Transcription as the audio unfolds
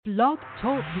Blog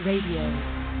Talk Radio.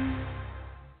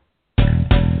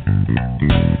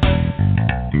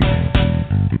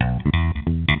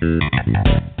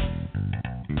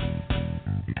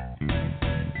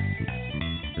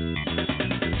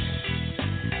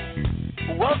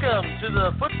 Welcome to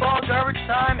the Football Garbage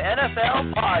Time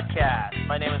NFL podcast.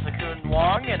 My name is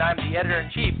Wong, and I'm the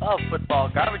editor-in-chief of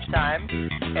Football Garbage Time.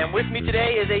 And with me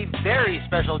today is a very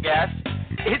special guest.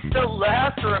 It's the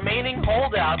last remaining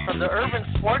holdout from the urban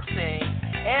sports scene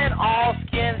and All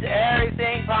Skins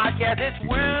Errrything podcast. It's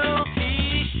Will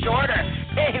T. Shorter.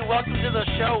 Hey, welcome to the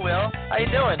show, Will. How you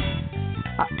doing?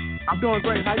 I'm doing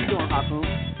great. How you doing,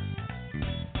 Hakoon?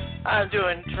 I'm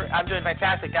doing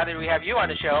fantastic. Now that we have you on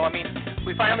the show, I mean,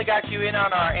 we finally got you in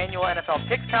on our annual NFL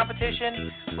Picks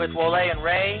competition with Wole and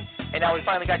Ray, and now we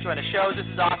finally got you on the show. This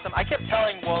is awesome. I kept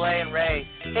telling Wole and Ray,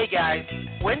 hey guys,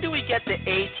 when do we get the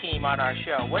A team on our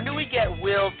show? When do we get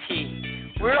Will T?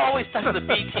 We're always stuck on the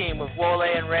B team with Wole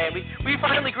and Ray. We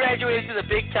finally graduated to the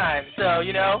big time, so,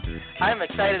 you know, I'm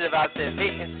excited about this. Hey,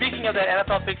 and speaking of that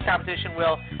NFL Picks competition,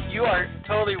 Will, you are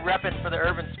totally repping for the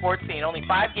urban sports scene. Only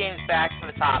 5 games back from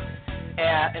the top.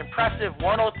 Impressive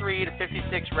 103 to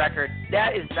 56 record.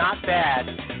 That is not bad.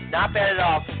 Not bad at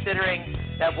all, considering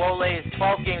that Wole is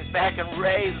 12 games back and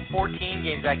Ray is 14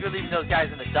 games back. You're leaving those guys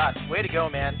in the dust. Way to go,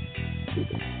 man.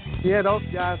 Yeah, those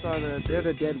guys they're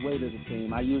the dead weight of the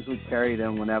team. I usually carry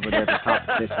them whenever there's a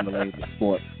competition related to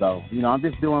sports. So, you know, I'm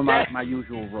just doing my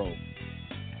usual role.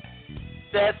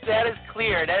 That is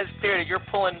clear. That is clear that you're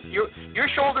pulling your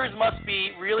shoulders must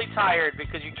be really tired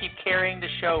because you keep carrying the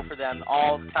show for them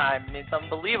all the time. I mean, it's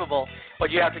unbelievable what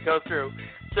you have to go through.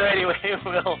 So anyway,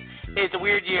 Will, it's a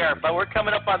weird year, but we're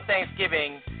coming up on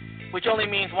Thanksgiving, which only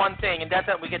means one thing, and that's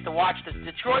that we get to watch the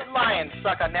Detroit Lions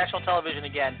suck on national television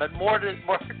again. But more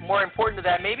important to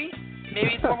that, maybe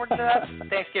it's more to that,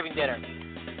 Thanksgiving dinner.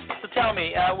 So tell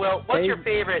me, Will, what's your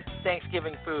favorite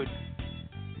Thanksgiving food?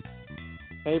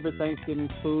 Favorite Thanksgiving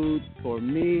food for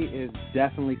me is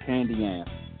definitely candy yams.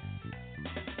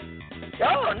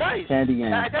 Oh, nice. Candy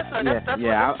yams.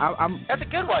 That's a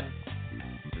good one.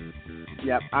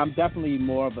 Yeah, I'm definitely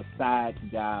more of a side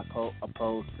guy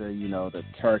opposed to, you know, the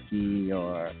turkey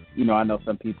or, you know, I know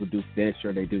some people do fish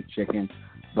or they do chicken,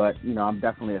 but, you know, I'm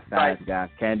definitely a side guy.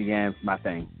 Candy yams, my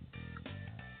thing.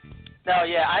 No,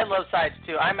 yeah, I love sides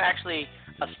too. I'm actually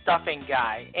a stuffing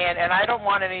guy, and I don't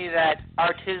want any of that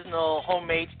artisanal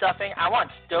homemade stuffing. I want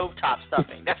stovetop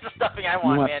stuffing. That's the stuffing I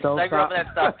want, man. I grew up with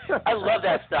that stuff. I love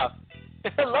that stuff.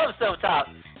 I love stovetop.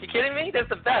 You kidding me? That's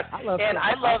the best. I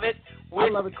love it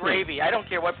with gravy. I don't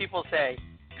care what people say.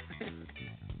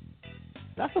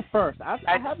 That's a first.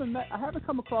 I haven't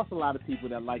come across a lot of people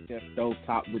that like their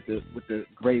stovetop with the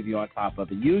gravy on top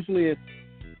of it. Usually it's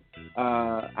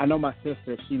I know my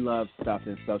sister, she loves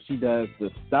stuffing, so she does the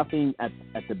stuffing at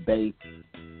the base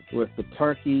with the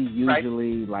turkey,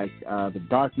 usually like the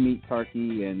dark meat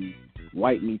turkey and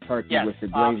white meat turkey with the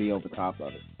gravy over top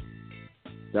of it.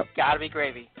 Yep. Gotta be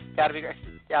gravy.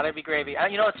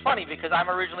 You know, it's funny because I'm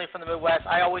originally from the Midwest.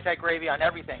 I always had gravy on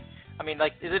everything. I mean,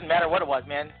 like, it didn't matter what it was,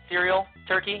 man. Cereal,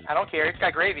 turkey, I don't care. It's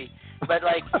got gravy. But,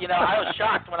 like, you know, I was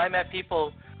shocked when I met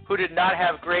people who did not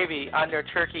have gravy on their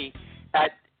turkey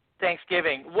at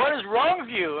Thanksgiving. What is wrong with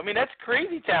you? I mean, that's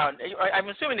crazy town. I'm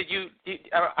assuming that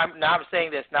I'm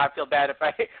saying this, now I feel bad if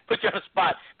I put you on the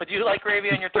spot, but do you like gravy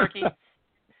on your turkey?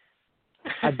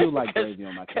 I do like gravy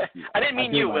on my turkey. I didn't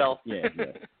mean you, like, Will. Yeah.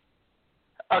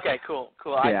 Okay, cool.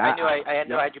 Yeah, I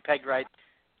knew I had you pegged right.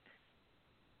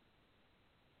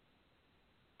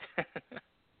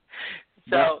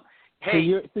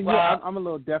 I'm a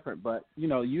little different, but, you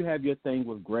know, you have your thing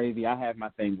with gravy. I have my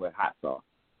thing with hot sauce.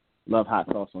 Love hot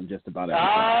sauce on just about everything.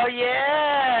 Oh,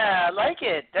 yeah. I like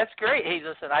it. That's great. Hey,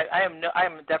 listen, I am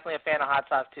definitely a fan of hot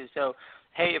sauce, too. So,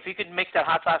 hey, if you could mix that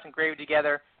hot sauce and gravy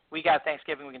together, we got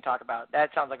Thanksgiving we can talk about.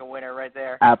 That sounds like a winner right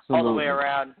there. Absolutely. All the way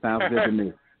around. Sounds good to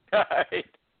me. All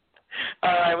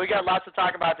right. We got lots to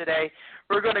talk about today.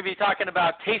 We're going to be talking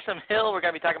about Taysom Hill. We're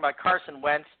going to be talking about Carson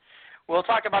Wentz. We'll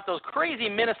talk about those crazy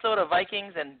Minnesota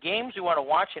Vikings and games we want to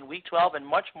watch in Week 12 and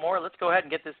much more. Let's go ahead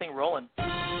and get this thing rolling.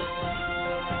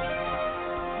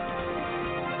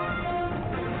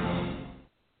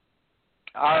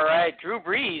 All right, Drew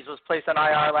Brees was placed on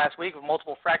IR last week with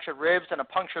multiple fractured ribs and a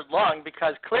punctured lung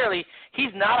because clearly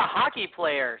he's not a hockey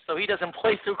player, so he doesn't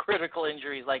play through critical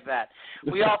injuries like that.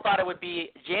 We all thought it would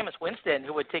be Jameis Winston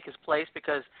who would take his place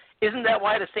because isn't that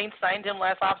why the Saints signed him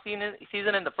last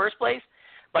offseason in the first place?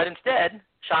 But instead,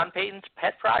 Sean Payton's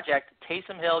pet project,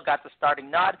 Taysom Hill, got the starting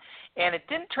nod, and it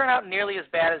didn't turn out nearly as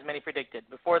bad as many predicted.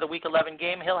 Before the Week 11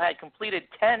 game, Hill had completed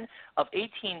 10 of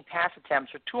 18 pass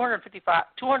attempts for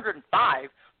 205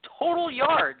 total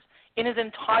yards in his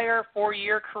entire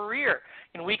 4-year career.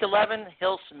 In Week 11,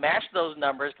 Hill smashed those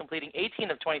numbers, completing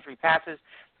 18 of 23 passes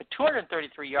for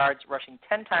 233 yards, rushing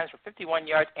 10 times for 51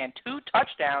 yards and 2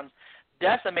 touchdowns,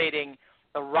 decimating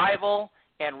the rival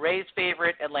and Ray's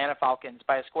favorite Atlanta Falcons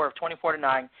by a score of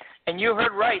 24-9. And you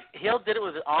heard right, Hill did it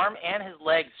with his arm and his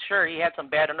legs. Sure, he had some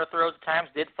bad underthrows at times,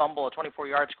 did fumble a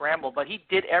 24-yard scramble, but he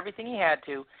did everything he had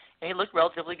to, and he looked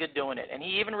relatively good doing it. And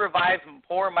he even revived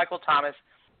poor Michael Thomas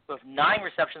with 9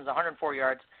 receptions, 104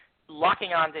 yards,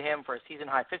 locking on to him for a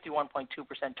season-high 51.2%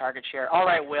 target share. All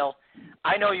right, Will,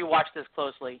 I know you watch this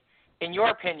closely. In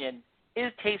your opinion,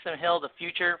 is Taysom Hill the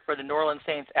future for the New Orleans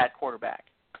Saints at quarterback?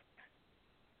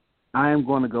 I am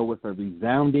going to go with a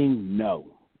resounding no.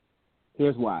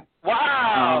 Here's why.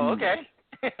 Wow, okay.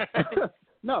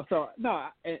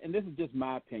 And this is just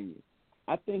my opinion.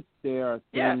 I think there are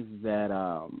things that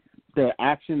there are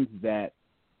actions that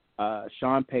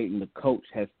Sean Payton, the coach,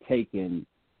 has taken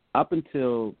up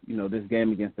until this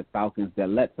game against the Falcons that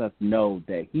lets us know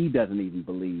that he doesn't even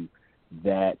believe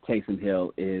that Taysom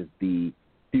Hill is the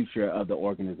future of the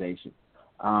organization.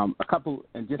 Here's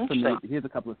a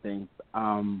couple of things.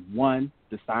 One,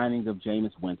 the signing of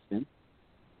Jameis Winston,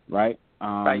 right?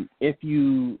 Right. If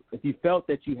you felt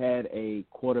that you had a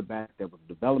quarterback that was a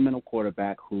developmental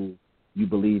quarterback who you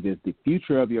believe is the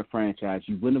future of your franchise,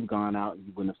 you wouldn't have gone out and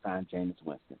you wouldn't have signed Jameis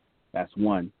Winston. That's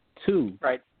one. Two,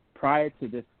 right. Prior to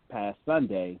this past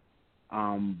Sunday,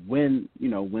 when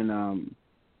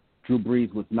Drew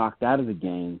Brees was knocked out of the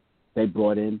game, they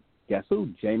brought in, guess who?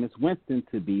 Jameis Winston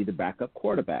to be the backup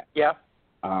quarterback. Yeah.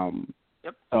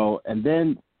 Yep. So, and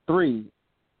then 3,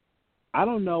 I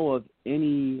don't know of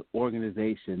any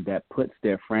organization that puts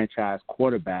their franchise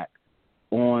quarterback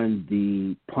on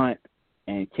the punt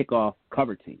and kickoff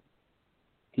cover team.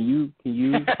 Can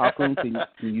you, Malcolm, can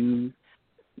you,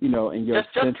 in your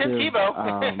just Tim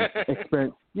Tebow.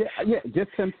 experience, just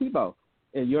Tim Tebow.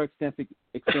 In your extensive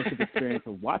experience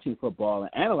of watching football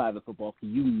and analyzing football,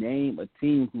 can you name a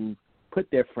team who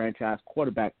put their franchise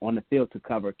quarterback on the field to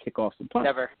cover kickoffs and punts?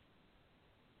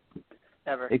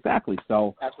 Never. Exactly.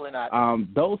 So absolutely not.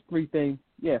 Those 3 things,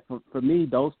 for me,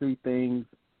 those 3 things,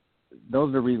 those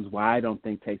are the reasons why I don't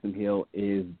think Taysom Hill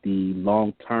is the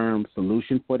long-term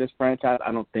solution for this franchise.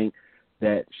 I don't think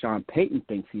that Sean Payton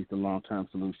thinks he's the long-term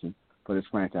solution for this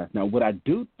franchise. Now, what I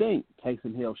do think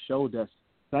Taysom Hill showed us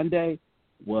Sunday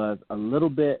was a little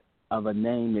bit of a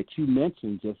name that you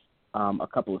mentioned just a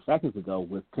couple of seconds ago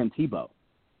with Tim Tebow,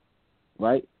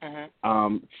 right?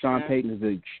 Mm-hmm. Sean Payton is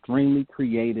an extremely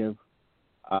creative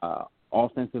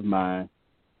offensive mind.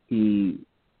 He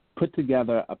put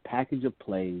together a package of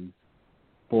plays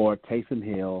for Taysom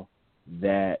Hill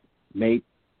that made,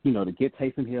 to get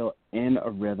Taysom Hill in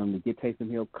a rhythm, to get Taysom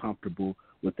Hill comfortable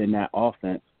within that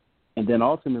offense. And then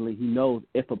ultimately he knows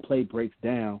if a play breaks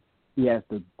down, he has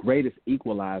the greatest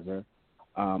equalizer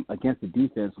against the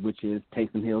defense, which is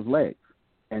Taysom Hill's legs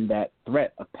and that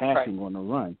threat of passing on the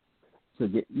run to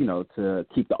get, to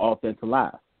keep the offense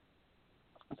alive.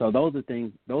 So those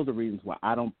are reasons why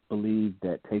I don't believe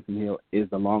that Taysom Hill is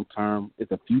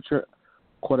a future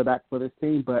quarterback for this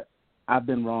team. But I've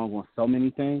been wrong on so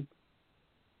many things.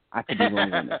 I could be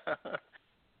wrong on that.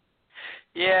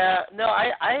 Yeah, no,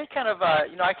 I kind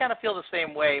of feel the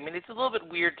same way. I mean, it's a little bit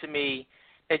weird to me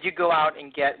that you go out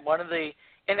and get one of the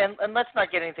and let's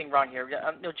not get anything wrong here.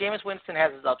 Jameis Winston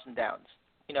has his ups and downs.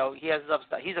 He has his ups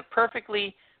and downs. He's a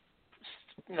perfectly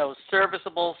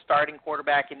serviceable starting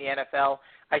quarterback in the NFL.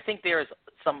 I think there is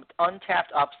some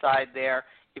untapped upside there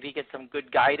if he gets some good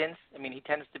guidance. I mean, he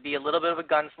tends to be a little bit of a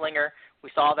gunslinger. We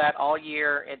saw that all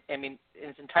year. In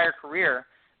his entire career,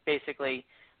 basically,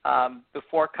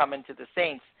 before coming to the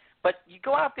Saints. But you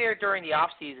go out there during the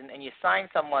offseason and you sign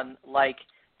someone like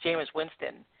Jameis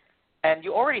Winston, and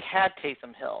you already had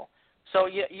Taysom Hill. So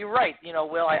you're right,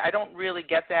 Will. I don't really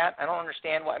get that. I don't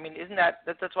understand why. I mean, isn't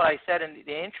that's what I said in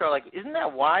the intro? Like, isn't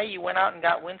that why you went out and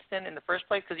got Winston in the first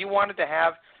place? Because you wanted to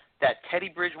have that Teddy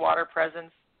Bridgewater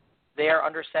presence there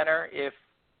under center if,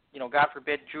 God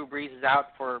forbid, Drew Brees is out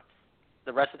for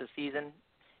the rest of the season.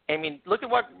 I mean, look at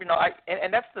what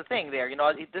and that's the thing there.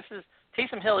 This is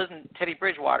Taysom Hill isn't Teddy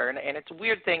Bridgewater, and it's a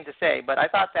weird thing to say, but I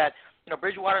thought that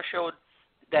Bridgewater showed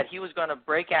that he was going to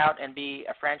break out and be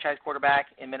a franchise quarterback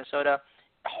in Minnesota.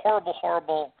 A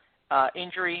horrible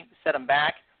injury set him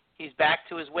back. He's back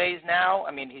to his ways now.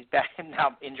 I mean, he's back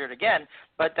now injured again.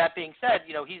 But that being said,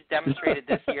 he's demonstrated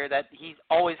this year that he's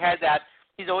always had that.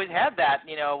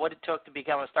 What it took to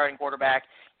become a starting quarterback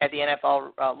at the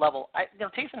NFL level.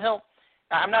 Taysom Hill.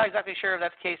 I'm not exactly sure if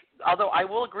that's the case, although I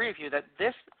will agree with you that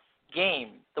this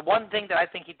game, the one thing that I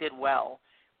think he did well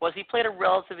was he played a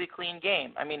relatively clean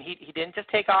game. I mean, he didn't just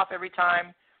take off every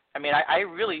time. I mean, I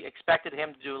really expected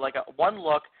him to do like a one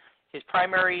look, his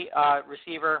primary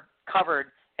receiver covered,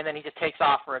 and then he just takes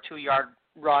off for a 2-yard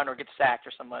run or gets sacked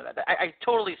or something like that. I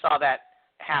totally saw that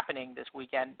happening this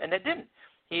weekend, and it didn't.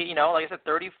 He, like I said,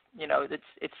 30.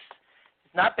 It's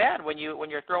not bad when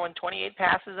you're throwing 28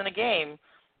 passes in a game.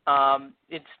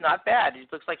 It's not bad. It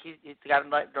looks like he's got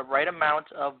the right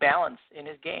amount of balance in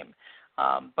his game.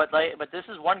 But this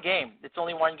is one game. It's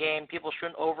only one game. People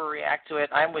shouldn't overreact to it.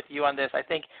 I'm with you on this. I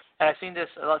think, and I've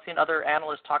seen other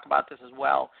analysts talk about this as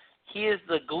well. He is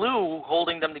the glue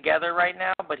holding them together right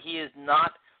now, but he is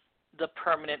not the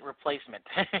permanent replacement,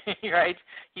 right?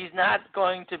 He's not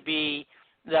going to be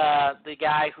the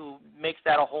guy who makes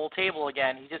that a whole table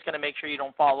again. He's just going to make sure you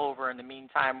don't fall over in the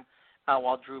meantime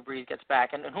while Drew Brees gets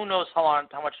back. And who knows how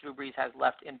much Drew Brees has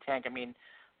left in tank. I mean,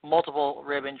 multiple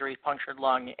rib injuries, punctured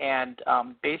lung, and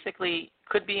basically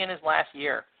could be in his last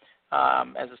year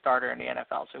as a starter in the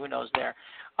NFL. So who knows there.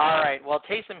 All right. Well,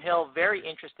 Taysom Hill, very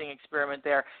interesting experiment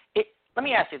there. Let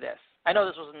me ask you this. I know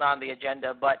this wasn't on the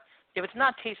agenda, but if it's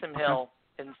not Taysom Hill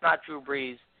and it's not Drew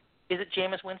Brees, is it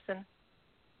Jameis Winston?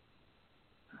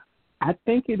 I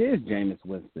think it is Jameis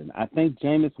Winston. I think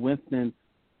Jameis Winston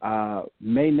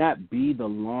may not be the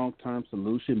long-term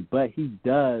solution, but he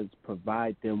does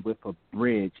provide them with a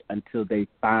bridge until they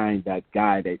find that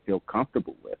guy they feel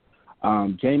comfortable with.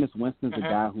 Jameis Winston's a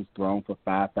guy who's thrown for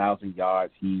 5,000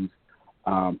 yards. He's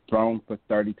thrown for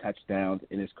 30 touchdowns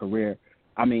in his career.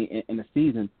 I mean, in a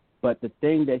season. But the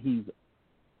thing that he's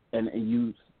and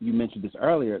you mentioned this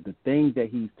earlier, the thing that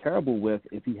he's terrible with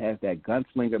is he has that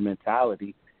gunslinger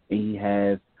mentality, and he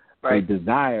has a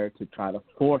desire to try to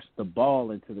force the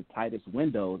ball into the tightest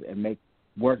windows and make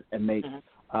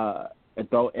and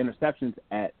throw interceptions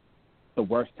at the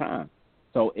worst time.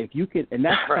 So if you could, and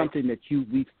that's something that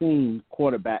we've seen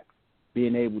quarterbacks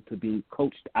being able to be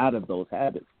coached out of those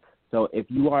habits. So if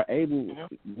you are able,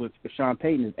 with Sean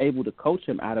Payton is able to coach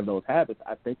him out of those habits,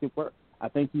 I think it works. I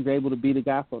think he's able to be the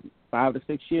guy for 5 to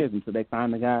 6 years until they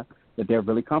find the guy that they're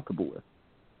really comfortable with.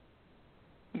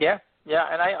 Yeah,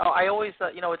 and I always,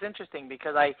 it's interesting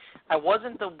because I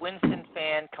wasn't the Winston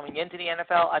fan coming into the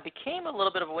NFL. I became a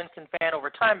little bit of a Winston fan over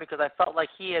time because I felt like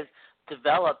he has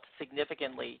developed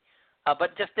significantly,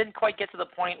 but just didn't quite get to the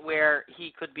point where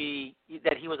he could be,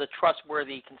 that he was a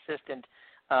trustworthy, consistent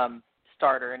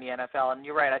starter in the NFL. And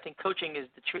you're right, I think coaching is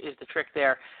the trick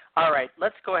there. All right,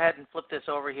 let's go ahead and flip this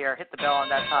over here, hit the bell on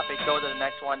that topic, go to the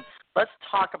next one. Let's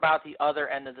talk about the other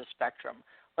end of the spectrum.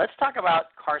 Let's talk about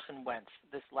Carson Wentz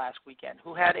this last weekend,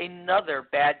 who had another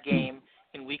bad game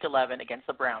in Week 11 against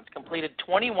the Browns, completed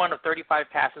 21 of 35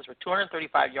 passes for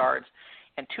 235 yards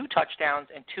and 2 touchdowns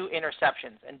and 2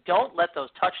 interceptions. And don't let those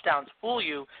touchdowns fool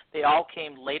you. They all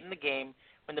came late in the game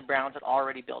when the Browns had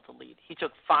already built a lead. He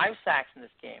took 5 sacks in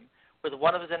this game, with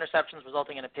one of his interceptions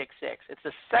resulting in a pick 6. It's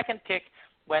the second pick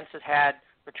Wentz has had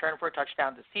returned for a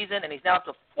touchdown this season, and he's now up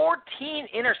to 14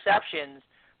 interceptions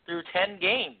through 10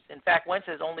 games. In fact, Wentz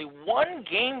has only one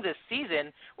game this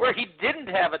season where he didn't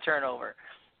have a turnover.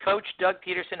 Coach Doug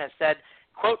Peterson has said,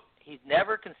 quote, he's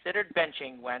never considered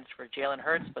benching Wentz for Jalen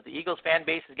Hurts, but the Eagles fan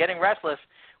base is getting restless.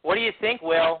 What do you think,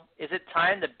 Will? Is it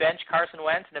time to bench Carson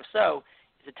Wentz? And if so,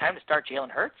 is it time to start Jalen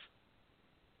Hurts?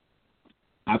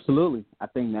 Absolutely. I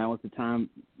think now is the time.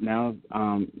 Now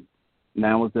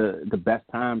is the best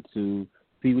time to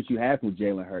see what you have with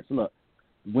Jalen Hurts. Look,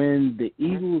 when the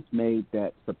Eagles made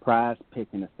that surprise pick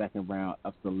in the second round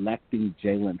of selecting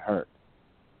Jalen Hurts,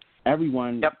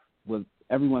 everyone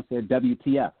said,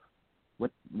 WTF?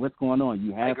 What's going on?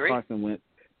 You have Carson Wentz.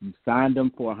 You signed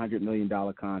him for a $100 million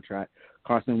contract.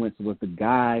 Carson Wentz was the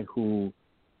guy who,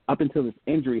 up until his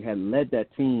injury, had led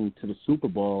that team to the Super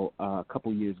Bowl a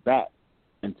couple years back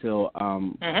until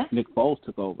Nick Foles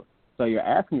took over. So you're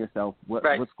asking yourself, what's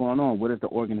going on? What does the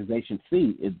organization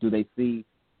see? Do they see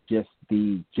just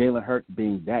the Jalen Hurts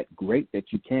being that great that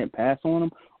you can't pass on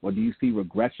him, or do you see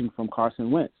regression from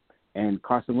Carson Wentz? And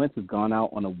Carson Wentz has gone out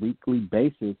on a weekly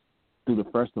basis through the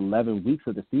first 11 weeks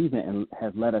of the season and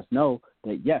has let us know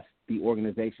that, yes, the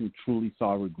organization truly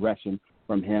saw regression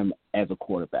from him as a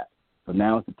quarterback. So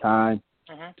now is the time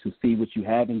to see what you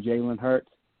have in Jalen Hurts,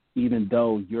 even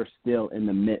though you're still in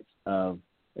the midst of,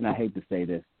 and I hate to say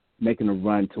this, making a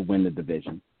run to win the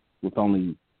division with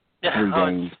only 3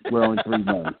 games. We're only 3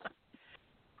 games.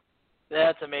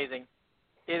 That's amazing.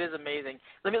 It is amazing.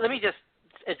 Let me just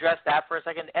address that for a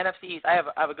second. NFC East, I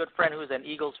have a good friend who's an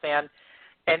Eagles fan,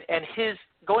 and his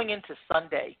going into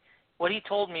Sunday, what he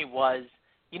told me was,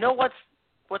 you know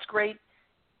what's great?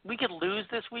 We could lose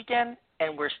this weekend,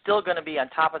 and we're still going to be on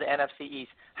top of the NFC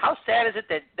East. How sad is it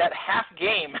that half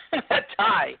game, that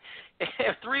tie,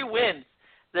 if 3 wins,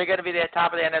 they're going to be at the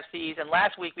top of the NFC East. And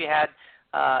last week we had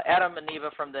Adam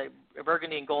Maniva from the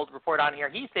Burgundy and Gold report on here.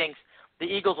 He thinks the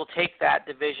Eagles will take that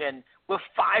division with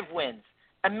 5 wins.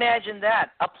 Imagine that,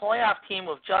 a playoff team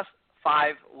with just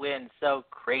 5 wins. So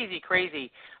crazy.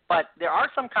 But there are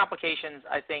some complications,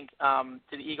 I think, to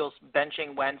the Eagles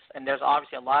benching Wentz, and there's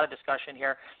obviously a lot of discussion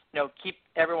here.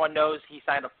 Everyone knows he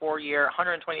signed a 4-year,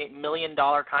 $128 million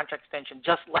contract extension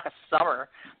just last summer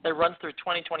that runs through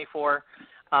 2024.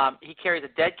 He carries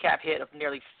a dead cap hit of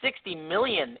nearly $60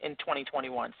 million in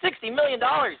 2021. $60 million.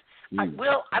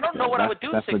 I don't know what I would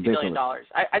do with $60 million.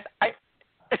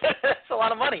 That's a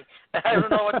lot of money. I don't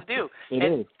know what to do. It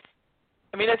is.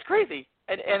 I mean, that's crazy.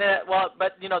 But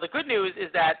the good news is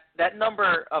that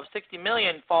number of $60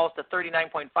 million falls to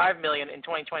 $39.5 million in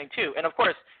 2022. And of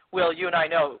course, Will, you and I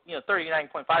know,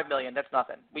 $39.5 million, that's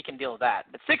nothing. We can deal with that.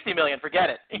 But $60 million, forget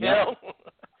it. You know.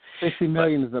 $60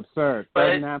 million is absurd.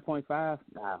 39.5,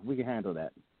 we can handle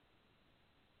that.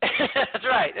 That's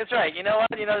right. You know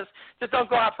what? Just don't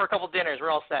go out for a couple dinners. We're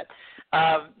all set.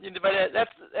 But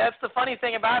that's the funny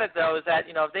thing about it, though, is that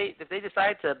if they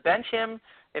decide to bench him,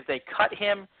 if they cut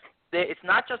him, it's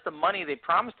not just the money they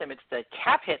promised him; it's the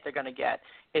cap hit they're going to get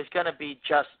is going to be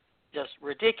just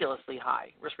ridiculously high,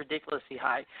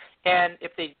 And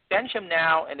if they bench him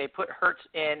now and they put Hurts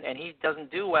in and he doesn't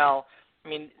do well, I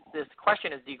mean, the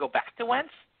question is, do you go back to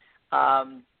Wentz?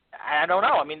 I don't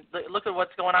know. I mean, look at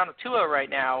what's going on with Tua right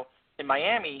now in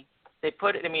Miami.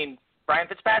 Brian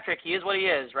Fitzpatrick, he is what he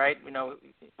is, right?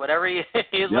 Whatever he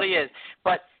is what he is.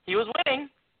 But he was winning.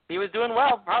 He was doing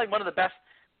well, probably one of the best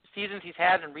seasons he's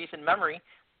had in recent memory.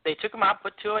 They took him out,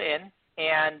 put Tua in,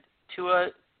 and Tua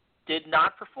did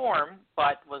not perform,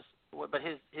 but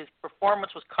his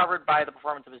performance was covered by the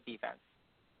performance of his defense.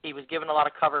 He was given a lot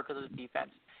of cover because of his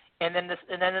defense. And then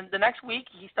the next week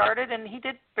he started and he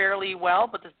did fairly well,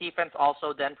 but this defense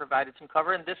also then provided some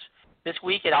cover. And this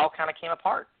week it all kind of came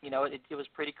apart. It was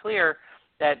pretty clear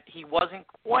that he wasn't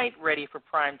quite ready for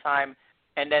prime time.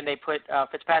 And then they put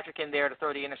Fitzpatrick in there to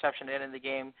throw the interception in the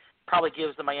game. Probably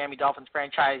gives the Miami Dolphins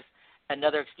franchise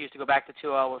another excuse to go back to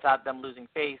Tua without them losing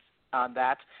faith on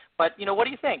that. But what do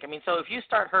you think? I mean, so if you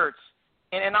start Hurts,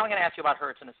 and I'm going to ask you about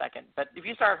Hurts in a second, but if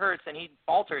you start Hurts and he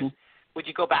falters. Would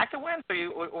you go back to Wentz,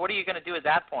 or what are you going to do at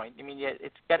that point? I mean,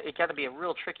 it's got to be a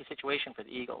real tricky situation for the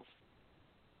Eagles.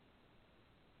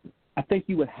 I think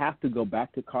you would have to go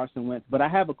back to Carson Wentz, but I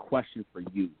have a question for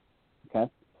you. Okay,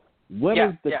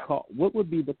 what would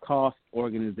be the cost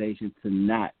organization to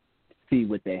not see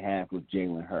what they have with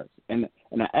Jalen Hurts? And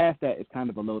I ask that as kind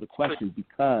of a loaded question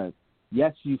because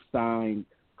yes, you signed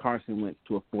Carson Wentz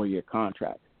to a 4-year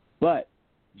contract, but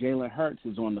Jalen Hurts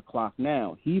is on the clock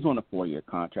now. He's on a 4-year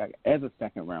contract as a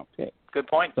second-round pick. Good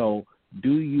point. So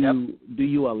do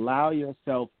you allow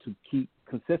yourself to keep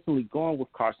consistently going with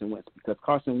Carson Wentz? Because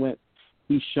Carson Wentz,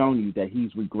 he's shown you that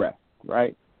he's regressed,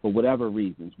 right, for whatever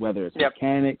reasons, whether it's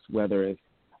mechanics, whether it's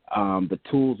the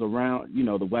tools around,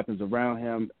 the weapons around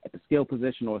him at the skill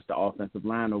position, or it's the offensive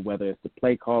line, or whether it's the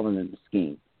play calling and the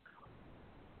scheme.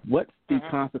 What's the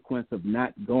consequence of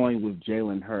not going with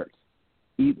Jalen Hurts,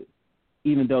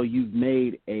 even though you've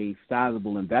made a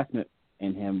sizable investment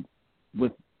in him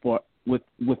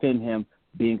within him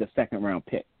being a second-round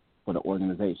pick for the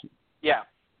organization? Yeah.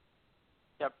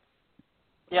 Yep.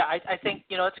 Yeah, I think,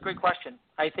 that's a great question.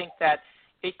 I think that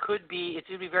it's going to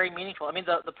be very meaningful. I mean,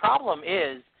 the problem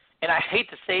is, and I hate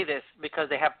to say this because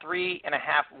they have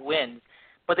 3.5 wins,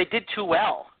 but they did too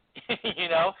well.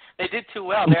 They did too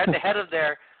well. They're at the head of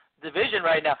their division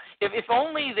right now. If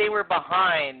only they were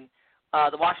behind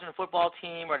the Washington football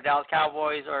team or the Dallas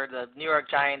Cowboys or the New York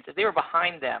Giants, if they were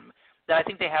behind them, then I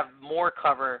think they have more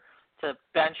cover to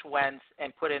bench Wentz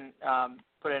and put in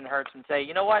Hurts and say,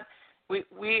 you know what,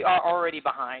 we are already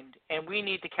behind and we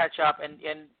need to catch up, and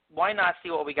why not see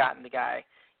what we got in the guy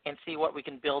and see what we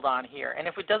can build on here. And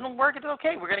if it doesn't work, it's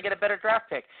okay. We're going to get a better draft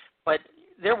pick. But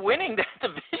they're winning that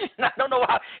division. I don't know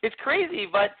how. It's crazy,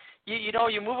 but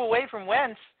you move away from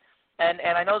Wentz. And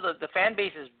I know the fan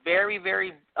base is very,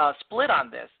 very split on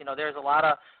this. There's a lot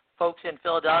of folks in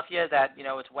Philadelphia that,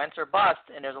 it's Wentz or bust,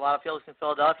 and there's a lot of folks in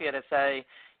Philadelphia that say,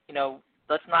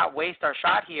 let's not waste our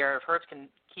shot here. If Hurts can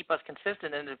keep us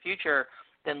consistent in the future,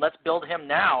 then let's build him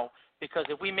now, because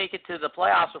if we make it to the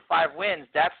playoffs with 5 wins,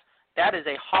 that is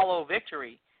a hollow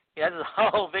victory Yeah, that's a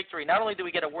whole victory. Not only do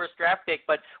we get a worse draft pick,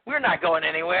 but we're not going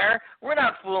anywhere. We're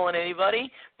not fooling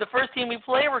anybody. The first team we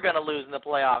play, we're going to lose in the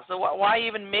playoffs. So why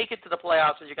even make it to the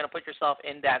playoffs if you're going to put yourself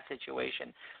in that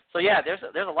situation? So, yeah, there's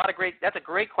a lot of great – that's a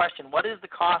great question. What is the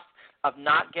cost of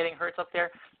not getting Hurts up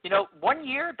there? 1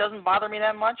 year doesn't bother me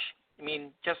that much. I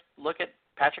mean, just look at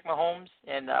Patrick Mahomes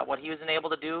and what he was able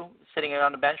to do sitting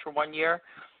on the bench for 1 year.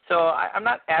 So I'm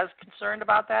not as concerned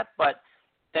about that, but –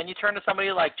 then you turn to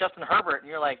somebody like Justin Herbert, and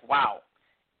you're like, wow,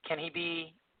 can he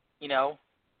be, 2/3,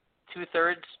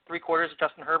 3/4 of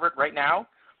Justin Herbert right now?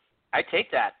 I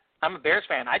take that. I'm a Bears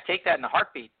fan. I take that in a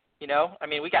heartbeat. I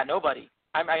mean, we got nobody.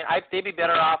 They'd be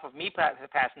better off of me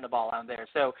passing the ball out there.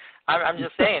 So I'm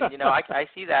just saying, I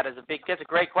see that as that's a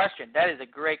great question. That is a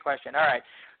great question. All right.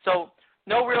 So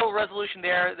no real resolution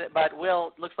there, but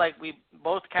Will, looks like we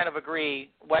both kind of agree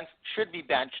Wentz should be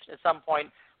benched at some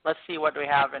point. Let's see what we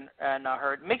have in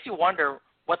Hurts. It makes you wonder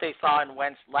what they saw in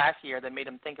Wentz last year that made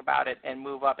them think about it and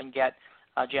move up and get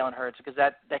Jalen Hurts, because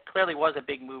that clearly was a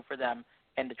big move for them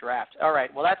in the draft. All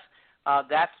right, well, that's a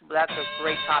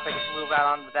great topic. Let's move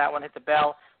on with that one. Hit the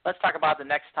bell. Let's talk about the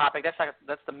next topic.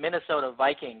 That's the Minnesota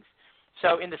Vikings.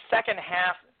 So in the second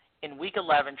half, in Week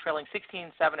 11, trailing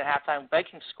 16-7 at halftime,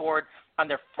 Vikings scored on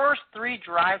their first 3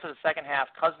 drives of the second half.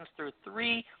 Cousins threw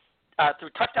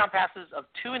touchdown passes of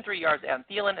 2 and 3 yards on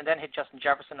Thielen, and then hit Justin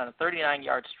Jefferson on a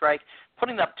 39-yard strike,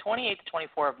 putting them up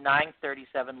 28-24 of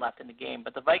 9:37 left in the game.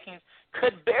 But the Vikings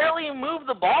could barely move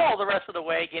the ball the rest of the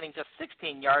way, gaining just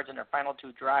 16 yards in their final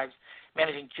 2 drives,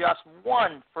 managing just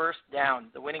 1 first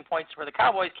down. The winning points for the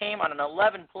Cowboys came on an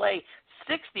 11-play,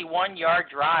 61-yard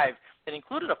drive that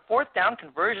included a 4th down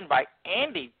conversion by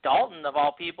Andy Dalton, of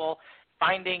all people,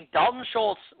 finding Dalton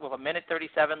Schultz with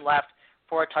 1:37 left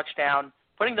for a touchdown,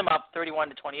 putting them up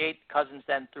 31-28. Cousins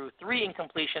then threw 3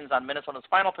 incompletions on Minnesota's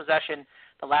final possession.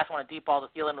 The last one a deep ball to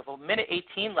Thielen with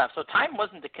 1:18 left. So time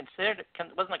wasn't a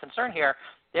concern here.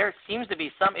 There seems to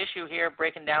be some issue here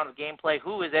breaking down the gameplay.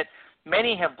 Who is it?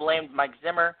 Many have blamed Mike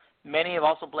Zimmer. Many have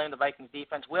also blamed the Vikings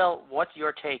defense. Will, what's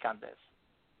your take on this?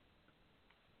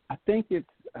 I think it's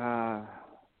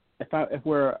if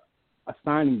we're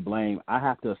assigning blame, I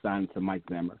have to assign it to Mike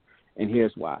Zimmer, and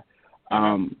here's why.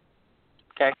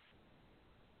 Okay.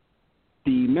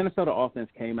 The Minnesota offense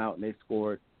came out and they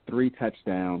scored 3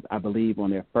 touchdowns, I believe, on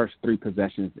their first 3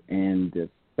 possessions in the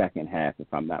second half, if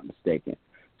I'm not mistaken.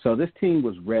 So this team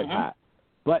was red hot.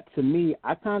 But to me,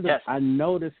 I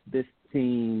noticed this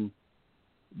team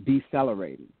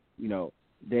decelerating.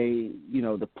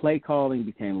 The play calling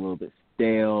became a little bit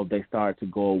stale. They started to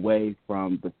go away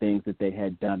from the things that they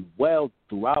had done well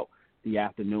throughout the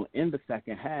afternoon in the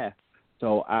second half.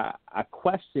 So I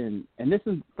question, and this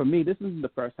is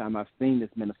the first time I've seen this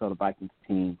Minnesota Vikings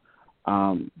team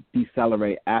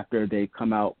decelerate after they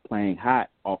come out playing hot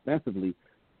offensively.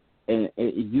 And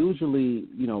usually,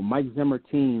 Mike Zimmer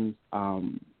teams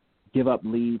give up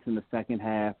leads in the second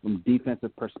half. From a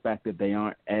defensive perspective, they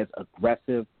aren't as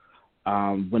aggressive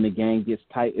when the game gets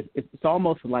tight. It's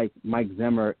almost like Mike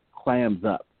Zimmer clams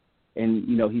up, and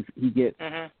he gets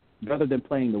rather than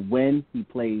playing to win, he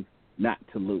plays not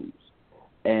to lose.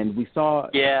 And we saw,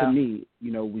 to me,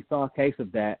 we saw a case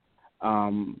of that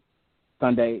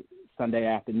Sunday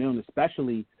afternoon,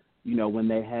 especially, when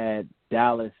they had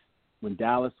Dallas, when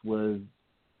Dallas was,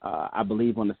 I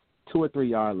believe, on the 2 or 3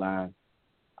 yard line.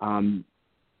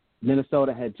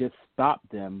 Minnesota had just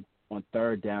stopped them on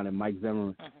 3rd down, and Mike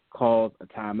Zimmer calls a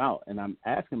timeout. And I'm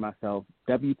asking myself,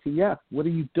 WTF, what are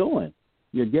you doing?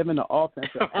 You're giving the offense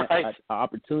an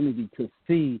opportunity to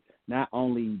see not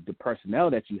only the personnel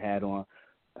that you had on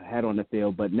the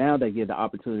field, but now they get the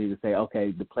opportunity to say,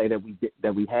 okay, the play that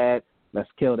we had, let's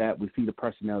kill that. We see the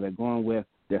personnel they're going with.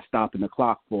 They're stopping the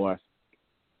clock for us.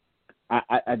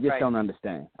 I just don't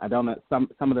understand. I don't know. Some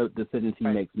of the decisions he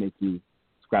makes make you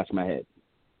scratch my head.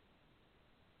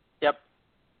 Yep,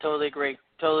 totally agree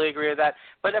with that.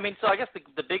 But so I guess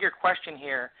the bigger question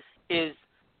here is,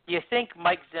 do you think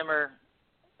Mike Zimmer?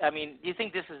 Do you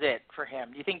think this is it for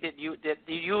him? Do you think that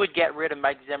you would get rid of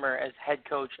Mike Zimmer as head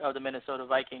coach of the Minnesota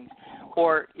Vikings,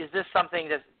 or is this something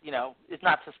that is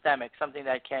not systemic, something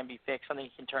that can be fixed, something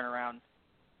you can turn around?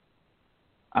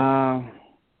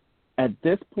 At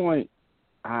this point,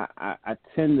 I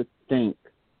tend to think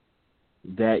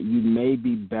that you may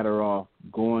be better off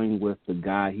going with the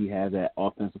guy he has at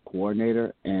offensive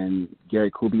coordinator, and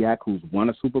Gary Kubiak, who's won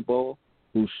a Super Bowl,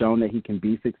 who's shown that he can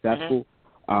be successful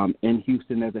in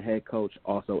Houston as a head coach,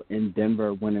 also in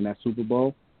Denver winning that Super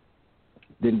Bowl,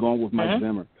 than going with Mike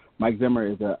Zimmer. Mike Zimmer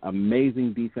is an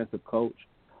amazing defensive coach,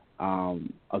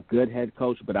 a good head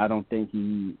coach, but I don't think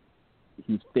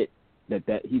he's fit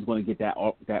that he's going to get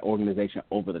that organization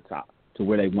over the top. to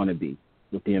where they want to be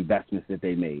with the investments that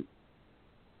they made.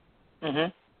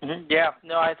 Yeah,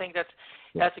 no, I think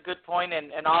that's a good point,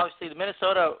 and obviously the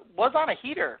Minnesota was on a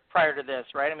heater prior to this,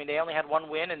 right? I mean, they only had one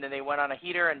win, and then they went on a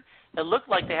heater, and it looked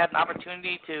like they had an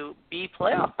opportunity to be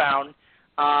playoff bound,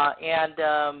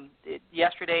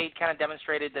 yesterday kind of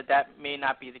demonstrated that may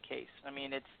not be the case. I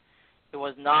mean, it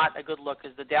was not a good look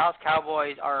because the Dallas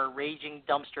Cowboys are a raging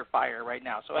dumpster fire right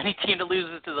now. So any team that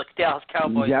loses to the Dallas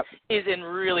Cowboys is in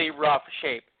really rough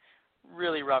shape.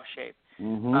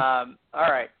 All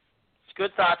right. It's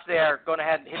good thoughts there. Going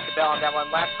ahead and hit the bell on that one.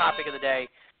 Last topic of the day.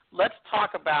 Let's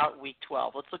talk about Week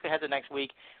 12. Let's look ahead to next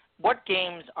week. What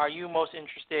games are you most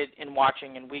interested in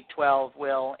watching in Week 12,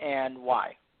 Will, and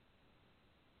why?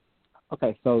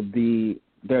 Okay, so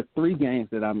there are 3 games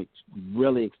that I'm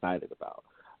really excited about.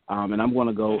 And I'm going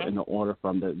to go in the order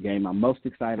from the game I'm most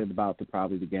excited about to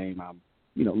probably the game I'm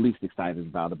least excited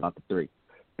about the 3.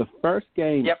 The first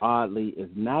game, oddly, is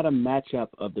not a matchup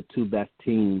of the 2 best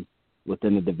teams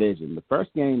within the division. The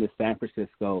first game is San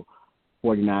Francisco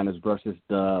 49ers versus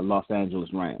the Los Angeles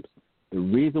Rams. The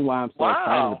reason why I'm so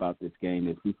excited about this game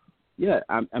is,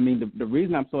 the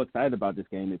reason I'm so excited about this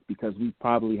game is because we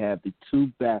probably have the 2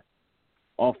 best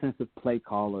offensive play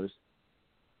callers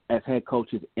as head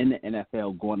coaches in the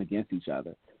NFL going against each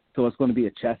other. So it's going to be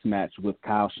a chess match with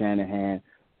Kyle Shanahan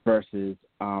versus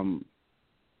Sean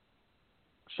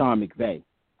McVay.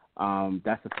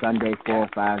 That's a Sunday 4 or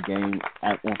 5 game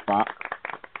on Fox.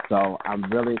 So I'm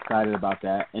really excited about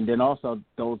that. And then also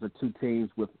those are 2 teams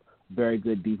with very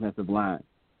good defensive lines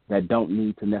that don't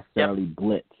need to necessarily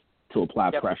blitz to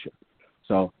apply pressure.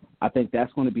 So I think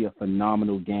that's going to be a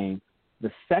phenomenal game.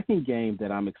 The second game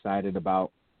that I'm excited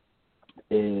about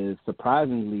is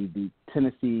surprisingly the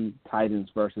Tennessee Titans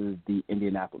versus the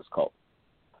Indianapolis Colts.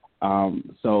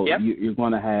 You're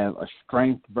going to have a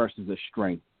strength versus a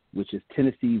strength, which is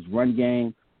Tennessee's run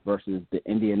game versus the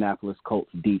Indianapolis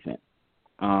Colts defense.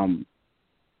 The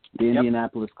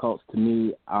Indianapolis Colts, to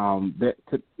me,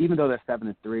 even though they're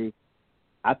 7-3,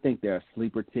 I think they're a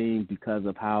sleeper team because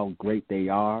of how great they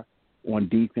are on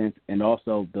defense and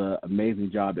also the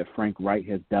amazing job that Frank Wright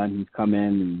has done. He's come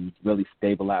in and really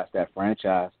stabilized that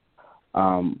franchise.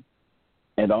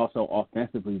 And also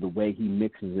offensively, the way he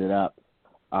mixes it up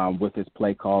with his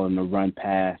play call and the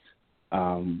run-pass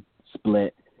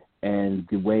split and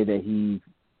the way that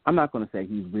I'm not going to say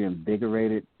he's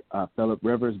reinvigorated Phillip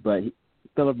Rivers, but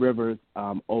Phillip Rivers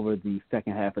over the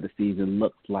second half of the season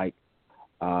looks like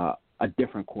a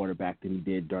different quarterback than he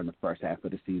did during the first half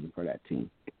of the season for that team.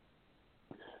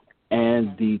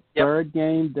 And the third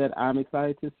game that I'm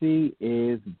excited to see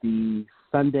is the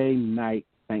Sunday night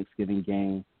Thanksgiving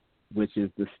game, which is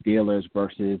the Steelers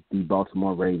versus the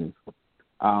Baltimore Ravens.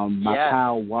 My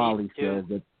pal Wally says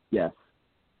that,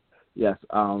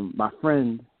 my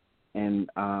friend and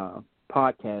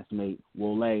podcast mate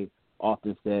Wole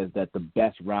often says that the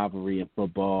best rivalry in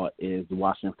football is the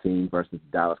Washington team versus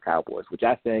the Dallas Cowboys, which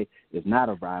I say is not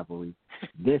a rivalry.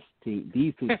 These 2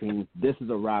 teams, this is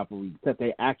a rivalry because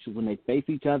they actually, when they face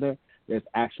each other, there's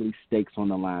actually stakes on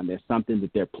the line. There's something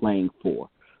that they're playing for.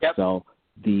 So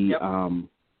and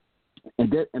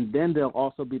then there'll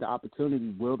also be the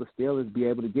opportunity, will the Steelers be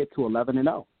able to get to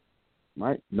 11-0?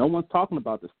 Right? No one's talking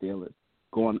about the Steelers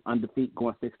going undefeated,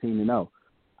 going 16-0.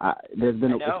 It's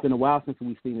been a while since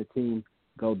we've seen a team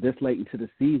go this late into the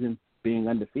season being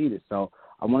undefeated. So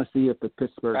I want to see if the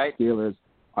Pittsburgh Steelers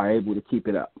are able to keep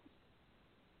it up.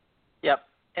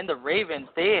 And the Ravens,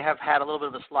 they have had a little bit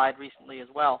of a slide recently as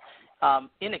well,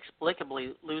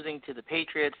 inexplicably losing to the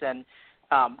Patriots and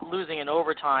losing in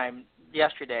overtime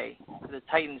yesterday to the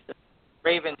Titans. The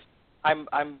Ravens, I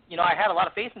had a lot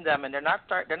of faith in them, and they're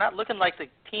not looking like the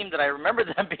team that I remember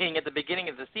them being at the beginning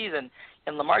of the season.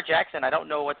 And Lamar Jackson, I don't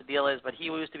know what the deal is, but he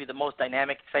used to be the most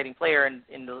dynamic, exciting player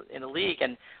in the league,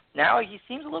 and now he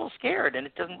seems a little scared, and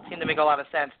it doesn't seem to make a lot of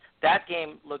sense. That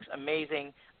game looks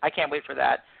amazing. I can't wait for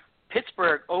that.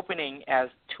 Pittsburgh opening as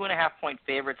 2.5-point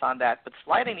favorites on that, but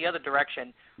sliding the other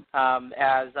direction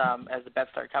as the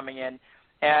bets start coming in.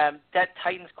 And that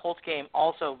Titans-Colts game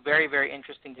also very, very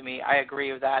interesting to me. I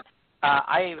agree with that.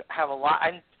 I have a lot.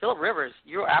 Phillip Rivers,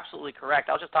 you're absolutely correct.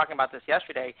 I was just talking about this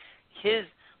yesterday.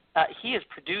 He has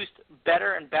produced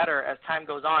better and better as time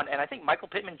goes on, and I think Michael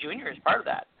Pittman Jr. is part of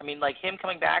that. I mean, like him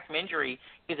coming back from injury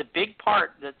is a big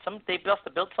part. They must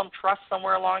have built some trust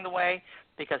somewhere along the way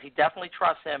because he definitely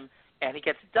trusts him, and he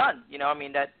gets it done.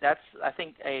 That's I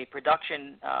think a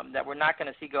production that we're not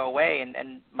going to see go away,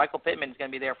 and Michael Pittman is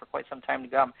going to be there for quite some time to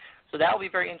come. So that will be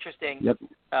very interesting.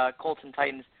 Colts and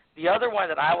Titans. The other one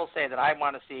that I will say that I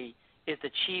want to see is the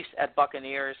Chiefs at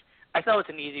Buccaneers. I know it's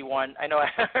an easy one. I know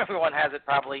everyone has it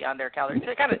probably on their calendar.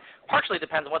 It kind of partially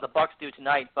depends on what the Bucs do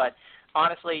tonight, but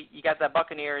honestly, you got that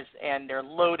Buccaneers, and they're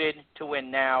loaded to win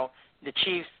now. The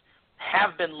Chiefs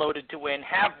have been loaded to win,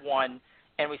 have won,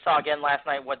 and we saw again last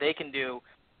night what they can do.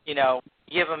 You know,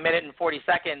 give them a minute and 40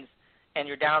 seconds, and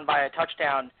you're down by a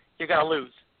touchdown, you're going to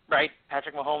lose, right?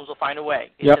 Patrick Mahomes will find a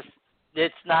way. It's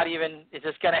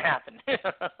just going to happen.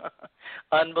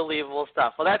 Unbelievable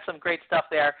stuff. Well, that's some great stuff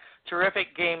there.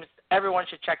 Terrific games. Everyone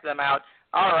should check them out.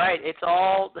 All right,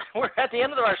 we're at the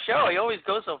end of our show. It always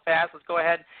goes so fast. Let's go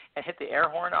ahead and hit the air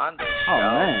horn on the show. Oh,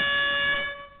 man.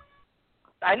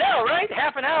 I know, right?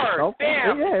 Half an hour. Okay.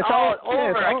 Bam. Yeah, it's all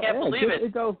over. I can't believe it.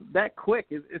 It goes that quick.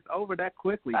 It's over that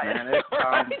quickly, man.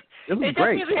 Right? It was it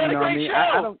great. Just means we had a great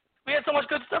show. I we had so much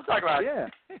good stuff to talk about. Yeah.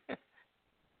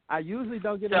 I usually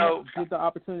don't get the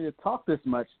opportunity to talk this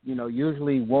much. You know,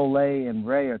 usually Wole and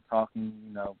Ray are talking,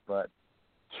 but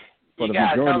for the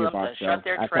majority of our show, shut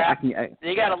their trap.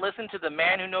 They got to listen to the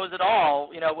man who knows it all.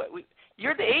 You know,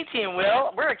 you're the A-team,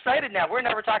 Will. We're excited now. We're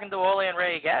never talking to Wole and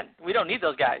Ray again. We don't need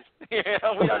those guys. We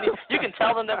don't need. You can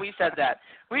tell them that we said that.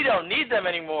 We don't need them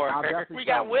anymore. We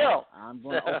got Will. I'm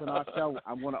going to open our show.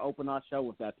 I'm going to open our show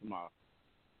with that tomorrow.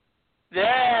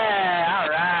 Yeah, all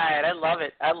right. I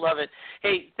love it.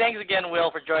 Hey, thanks again, Will,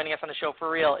 for joining us on the show.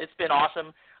 For real, it's been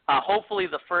awesome. Hopefully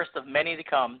the first of many to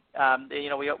come. We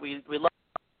love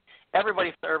everybody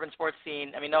from the urban sports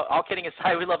scene. I mean, no, all kidding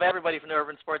aside, we love everybody from the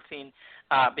urban sports scene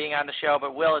being on the show.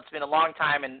 But, Will, it's been a long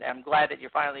time, and I'm glad that you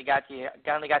finally got you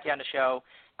on the show.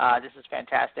 This is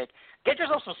fantastic. Get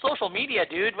yourself some social media,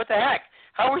 dude. What the heck?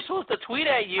 How are we supposed to tweet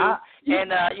at you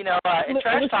and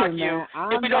trash talk you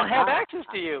if we don't have access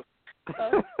to you?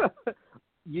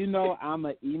 I'm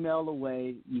an email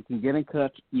away. You can get in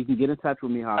touch. You can get in touch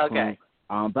with me, Hakeem. Okay.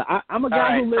 But I'm a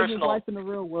guy who lives his personal. life in the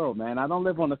real world, man. I don't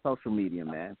live on the social media,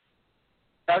 man.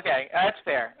 Okay, that's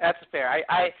fair.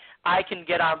 I can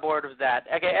get on board with that.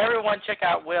 Okay, everyone, check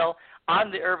out Will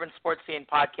on the Urban Sports Scene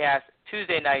podcast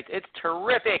Tuesday nights. It's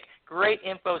terrific. Great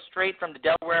info straight from the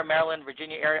Delaware, Maryland,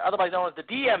 Virginia area, otherwise known as the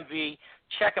DMV.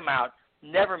 Check them out.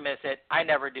 Never miss it. I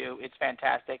never do. It's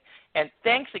fantastic. And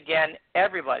thanks again,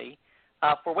 everybody,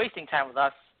 for wasting time with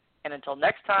us. And until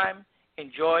next time,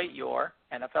 enjoy your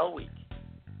NFL week.